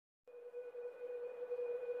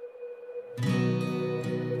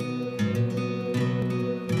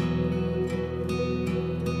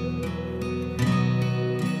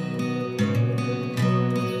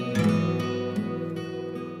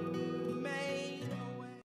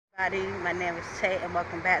My name is Tay, and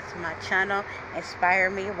welcome back to my channel,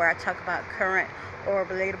 Inspire Me, where I talk about current or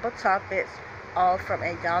relatable topics, all from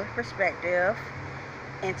a godly perspective.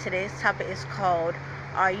 And today's topic is called,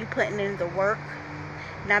 Are You Putting in the Work?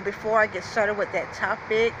 Now, before I get started with that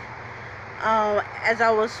topic, as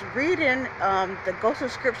I was reading the go-to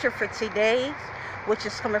scripture for today, which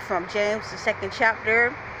is coming from James, the 2nd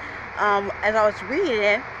chapter, as I was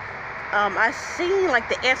reading, I seen like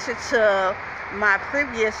the answer to my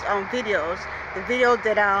previous videos. The video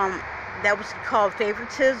that was called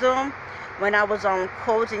Favoritism, when I was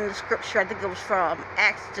quoting the scripture. I think it was from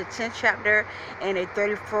Acts, the 10th chapter, and the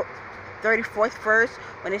 34th verse,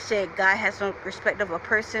 when it said God has no respect of a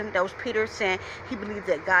person. That was Peter saying he believed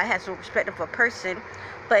that God has no respect of a person.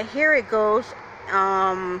 But here it goes,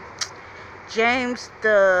 James,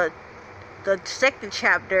 the 2nd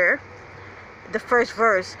chapter, the 1st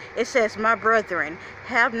verse. It says, "My brethren,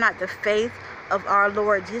 have not the faith of our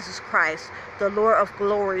Lord Jesus Christ, the Lord of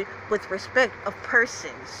glory, with respect of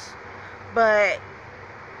persons." But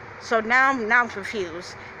so now I'm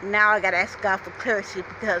confused. Now I gotta ask God for clarity,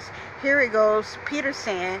 because here it goes, Peter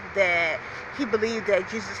saying that he believed that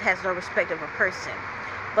Jesus has no respect of a person.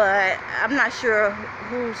 But I'm not sure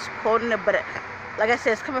who's quoting it, but like I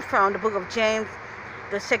said, it's coming from the book of James,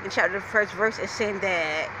 the 2nd chapter, the 1st verse. Is saying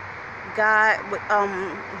that God,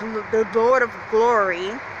 the Lord of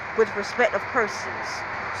glory, with respect of persons.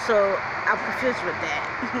 So I'm confused with that.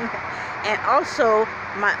 And also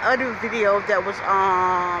my other video that was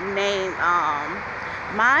named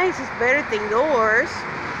Mine is Better Than Yours,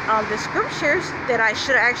 the scriptures that I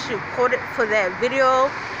should have actually quoted for that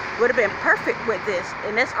video would have been perfect with this.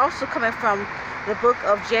 And that's also coming from the book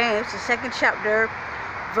of James, the 2nd chapter,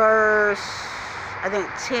 verse, I think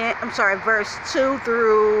verse 2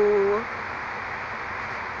 through,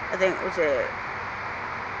 I think, was it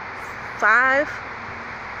 5?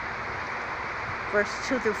 Verse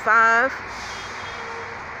 2 through 5.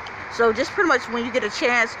 So just pretty much when you get a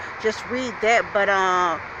chance, just read that. But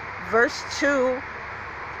verse 2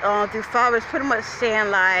 through 5 is pretty much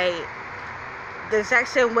saying like the exact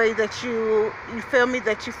same way that you feel me,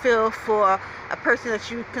 that you feel for a person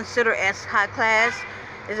that you consider as high class,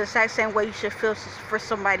 is the exact same way you should feel for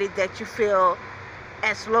somebody that you feel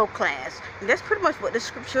as low class. And that's pretty much what the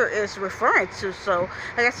scripture is referring to. So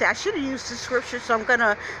like I said, I should have used the scripture, so I'm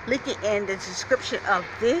gonna link it in the description of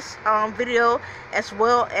this video, as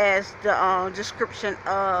well as the description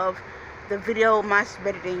of the video Mine's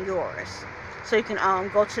Better Than Yours, so you can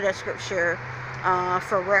go to that scripture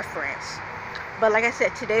for reference. But like I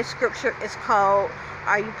said, today's scripture is called,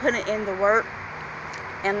 Are You Putting in the Work?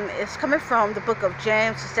 And it's coming from the book of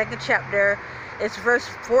James, the 2nd chapter. It's verse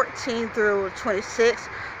 14 through 26,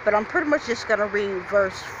 but I'm pretty much just going to read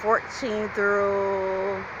verse 14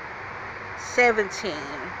 through 17.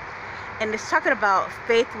 And it's talking about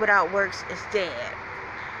faith without works is dead.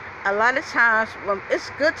 A lot of times, when it's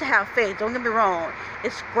good to have faith, don't get me wrong,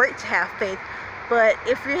 it's great to have faith, but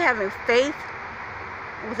if you're having faith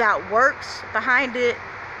without works behind it,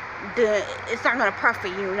 then it's not going to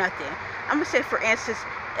profit you nothing. I'm going to say, for instance,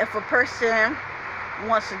 if a person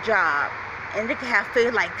wants a job, and they can have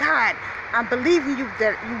faith like, God, I'm believing you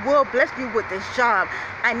that you will bless me with this job.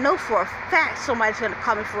 I know for a fact somebody's going to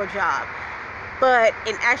call me for a job. But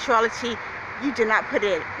in actuality, you did not put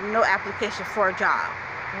in no application for a job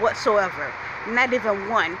whatsoever. Not even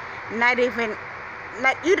one.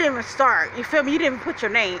 You didn't even start. You feel me? You didn't even put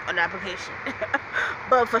your name on the application.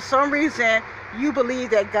 But for some reason, you believe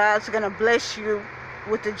that God's going to bless you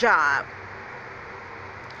with the job.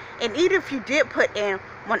 And even if you did put in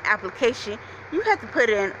one application, you have to put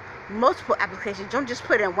in multiple applications. Don't just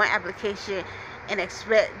put in one application and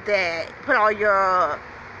expect that, put all your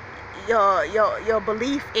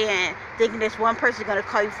belief in thinking there's one person going to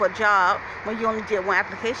call you for a job when you only did one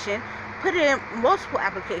application. Put in multiple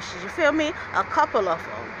applications, you feel me? A couple of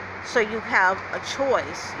them, so you have a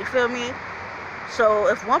choice, you feel me? So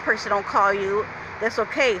if one person don't call you, that's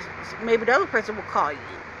okay. Maybe the other person will call you.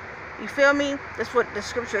 You feel me? That's what the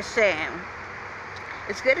scripture is saying.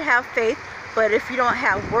 It's good to have faith, but if you don't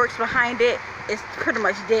have works behind it, it's pretty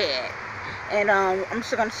much dead. And I'm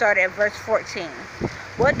just going to start at verse 14.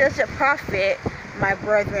 "What does it profit, my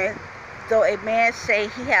brethren, though a man say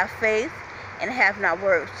he have faith and have not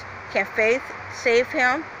works? Can faith save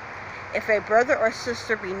him? If a brother or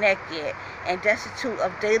sister be naked and destitute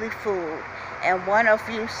of daily food, and one of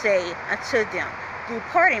you say unto them,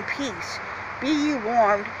 Depart in peace, be ye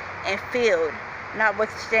warmed and filled,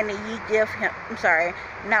 notwithstanding ye give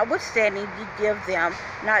them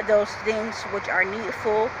not those things which are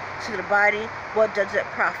needful to the body, what does it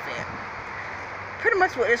profit?" Pretty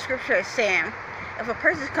much what the scripture is saying, if a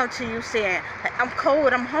person comes to you saying, like, I'm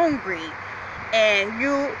cold, I'm hungry, and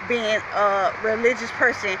you being a religious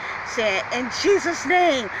person saying, in Jesus'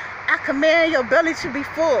 name, I command your belly to be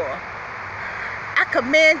full. I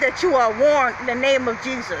command that you are warned in the name of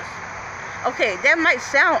Jesus. Okay, that might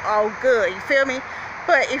sound all good, you feel me?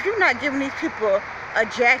 But if you're not giving these people a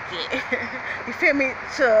jacket, you feel me,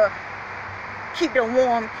 to keep them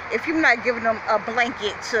warm, if you're not giving them a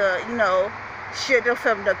blanket to, you know, shield them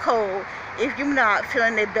from the cold, if you're not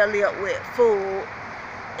filling their belly up with food,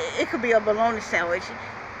 it could be a bologna sandwich,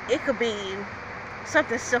 it could be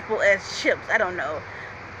something simple as chips, I don't know.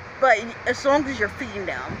 But as long as you're feeding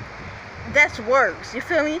them, that's works, you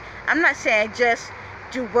feel me? I'm not saying just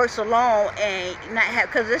do works alone and not have,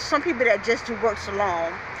 because there's some people that just do works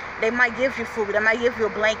alone. They might give you food, they might give you a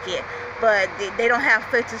blanket, but they don't have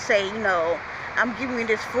faith to say, you know, I'm giving you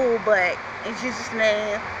this food, but in Jesus'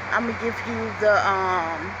 name, I'm going to give you the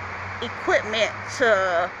equipment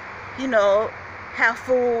to, you know, have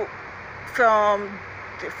food from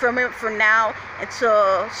now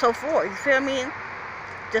until so forth, you feel me?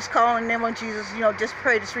 Just calling them on Jesus, you know, just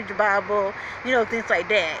pray, just read the Bible, you know, things like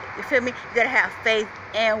that, you feel me? You gotta have faith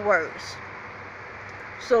and works.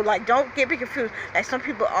 So, like, don't get me confused, like some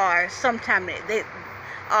people are, sometimes they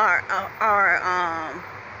are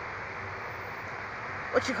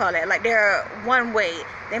what you call that, like they're one way.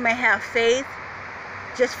 They may have faith,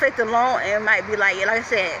 just faith alone, and it might be like I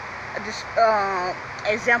said, just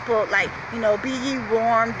example, like, you know, be ye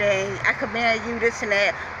warmed and I command you this and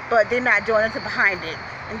that, but they're not doing anything behind it.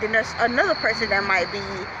 And then there's another person that might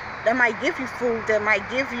give you food, that might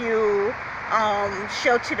give you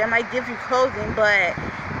shelter, that might give you clothing, but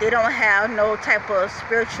they don't have no type of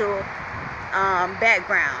spiritual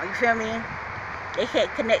background, you feel me? They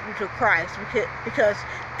can't connect you to Christ because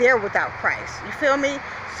they're without Christ, you feel me?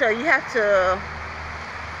 So you have to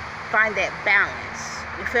find that balance,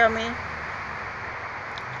 you feel me?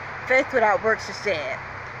 Faith without works is dead.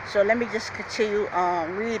 So let me just continue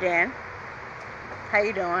reading. How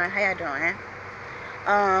you doing? How y'all doing?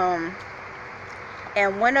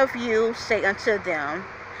 And one of you say unto them,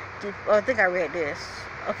 I think I read this.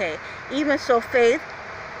 Okay, even so faith,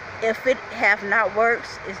 if it have not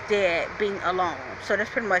works, is dead, being alone. So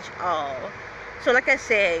that's pretty much all. So like I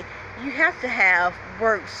said, you have to have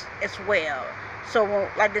works as well. So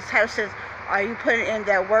like this title says, are you putting in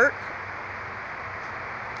that work?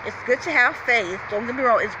 It's good to have faith. Don't get me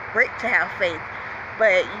wrong, it's great to have faith.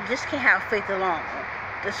 But you just can't have faith alone.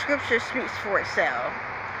 The scripture speaks for itself.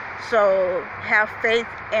 So have faith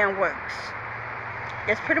and works.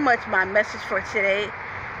 That's pretty much my message for today.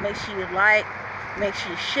 Make sure you like, make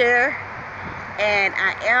sure you share. And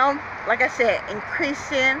I am, like I said,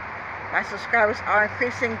 increasing. My subscribers are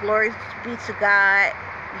increasing. Glory be to God.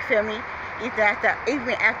 You feel me?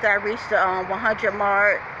 Even after I reach the 100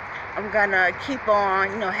 mark, I'm gonna keep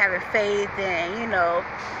on, you know, having faith and, you know,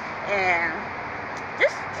 and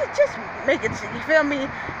just make it, you feel me?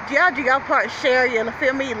 Y'all do y'all part, share, you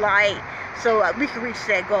feel me? Like, so we can reach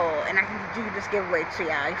that goal and I can do this giveaway to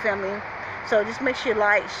y'all, you feel me? So just make sure you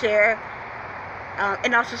like, share,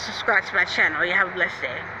 and also subscribe to my channel. You have a blessed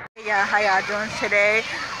day. Hey y'all, how y'all doing today?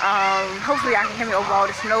 Hopefully y'all can hear me over all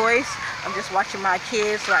this noise. I'm just watching my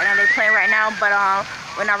kids right now. They're playing right now, but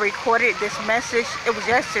when I recorded this message, it was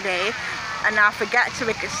yesterday, and I forgot to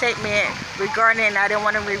make a statement regarding I didn't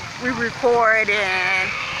want to re-record and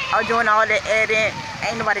I was doing all the edit.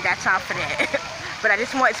 Ain't nobody got time for that. But I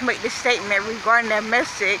just wanted to make this statement regarding that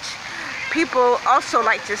message. People also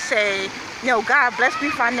like to say, you know, God bless me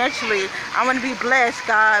financially. I want to be blessed.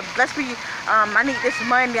 God bless me. I need this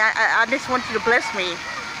money. I just want you to bless me.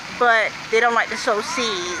 But they don't like to sow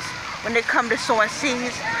seeds. When they come to sowing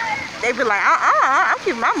seeds, they be like, I'm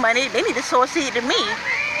keeping my money. They need to sow a seed to me.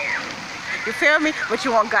 You feel me? But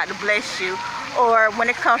you want God to bless you. Or when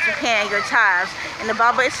it comes to paying your tithes, in the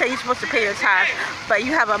Bible it says you're supposed to pay your tithes, but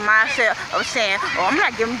you have a mindset of saying, oh, I'm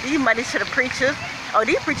not giving these money to the preachers. Oh,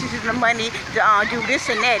 these preachers using the money to do this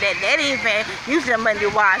and that. That ain't even using the money the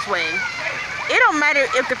wise way. It don't matter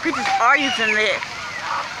if the preachers are using it,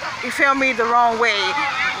 you feel me, the wrong way.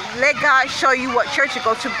 Let God show you what church you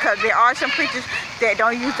go to, because there are some preachers that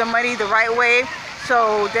don't use the money the right way.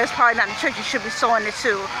 So that's probably not the church you should be sowing it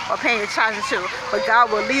to or paying your tithes to. But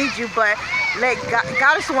God will lead you. But let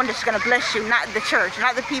God is the one that's going to bless you, not the church,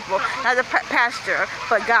 not the people, not the pastor,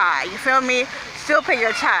 but God. You feel me? Still pay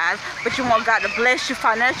your tithes, but you want God to bless you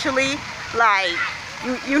financially. Like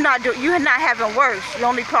you're not having works. You're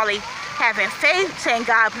only probably having faith, saying,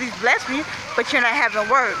 God, please bless me, but you're not having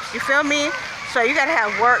works. You feel me? So you got to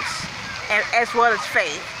have works as well as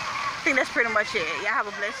faith. I think that's pretty much it. Y'all have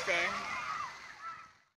a blessed day.